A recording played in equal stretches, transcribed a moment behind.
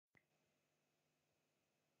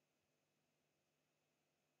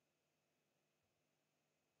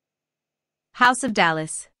House of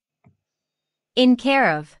Dallas. In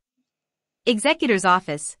care of Executor's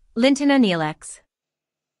Office, Linton O'Neill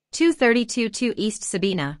 232 East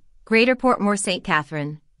Sabina, Greater Portmore St.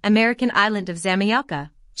 Catherine, American Island of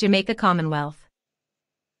Jamaica, Jamaica Commonwealth.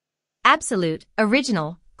 Absolute,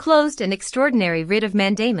 original, closed and extraordinary writ of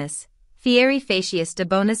mandamus, fieri facias de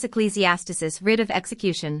bonus ecclesiasticis writ of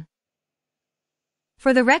execution.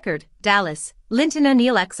 For the record, Dallas, Linton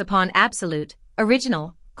O'Neill upon absolute,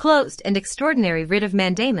 original, closed and extraordinary writ of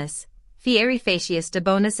mandamus, fieri facias de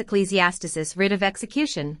bonus ecclesiasticis writ of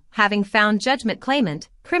execution, having found judgment claimant,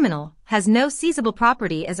 criminal, has no seizable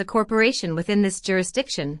property as a corporation within this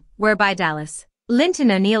jurisdiction, whereby Dallas, Linton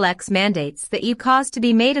O'Neill mandates that you cause to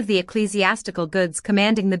be made of the ecclesiastical goods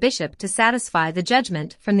commanding the bishop to satisfy the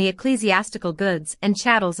judgment from the ecclesiastical goods and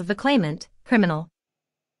chattels of the claimant, criminal,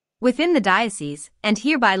 within the diocese, and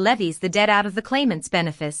hereby levies the debt out of the claimant's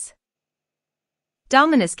benefice.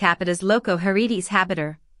 Dominus capitis loco heritis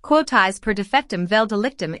habiter, quoties per defectum vel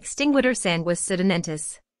delictum extinguitur sanguis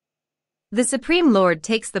sedunentis. The Supreme Lord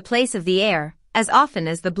takes the place of the heir, as often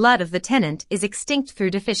as the blood of the tenant is extinct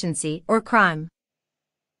through deficiency or crime.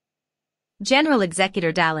 General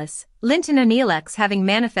Executor Dallas, Linton O'Neill having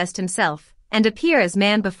manifest himself, and appear as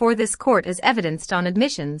man before this court as evidenced on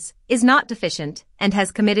admissions, is not deficient, and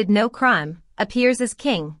has committed no crime, appears as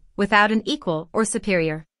king, without an equal or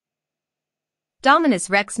superior. Dominus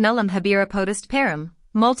rex nullum habere potest parum,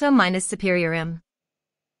 multo minus superiorem.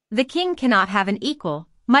 The king cannot have an equal,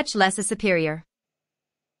 much less a superior.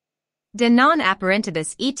 De non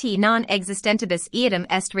apparentibus et non existentibus eadem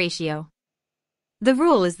est ratio. The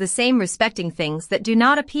rule is the same respecting things that do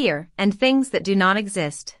not appear and things that do not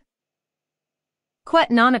exist. Quod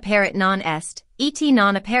non apparet non est, et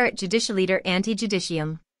non apparet judicialiter ante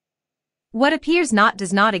judicium. What appears not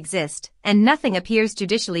does not exist, and nothing appears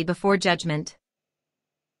judicially before judgment.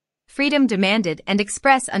 Freedom demanded and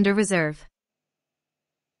express under reserve.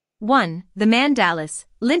 1. The man Dallas,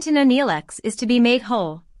 Linton O'Neill is to be made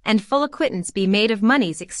whole, and full acquittance be made of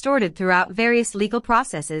moneys extorted throughout various legal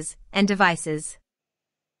processes and devices.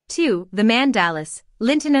 2. The man Dallas,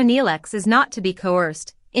 Linton O'Neill is not to be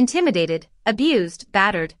coerced, intimidated, abused,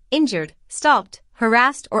 battered, injured, stalked,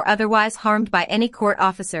 harassed or otherwise harmed by any court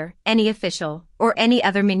officer, any official, or any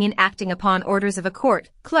other minion acting upon orders of a court,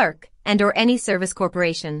 clerk, and or any service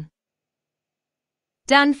corporation.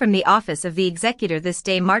 Done from the office of the Executor this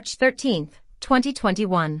day March 13,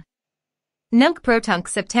 2021. Nunc pro tunc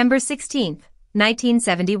September 16,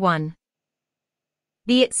 1971.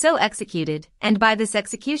 Be it so executed, and by this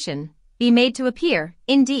execution, be made to appear,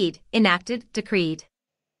 indeed, enacted, decreed.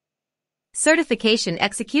 Certification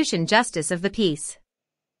Execution Justice of the Peace.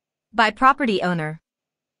 By property owner.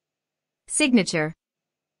 Signature.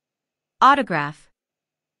 Autograph.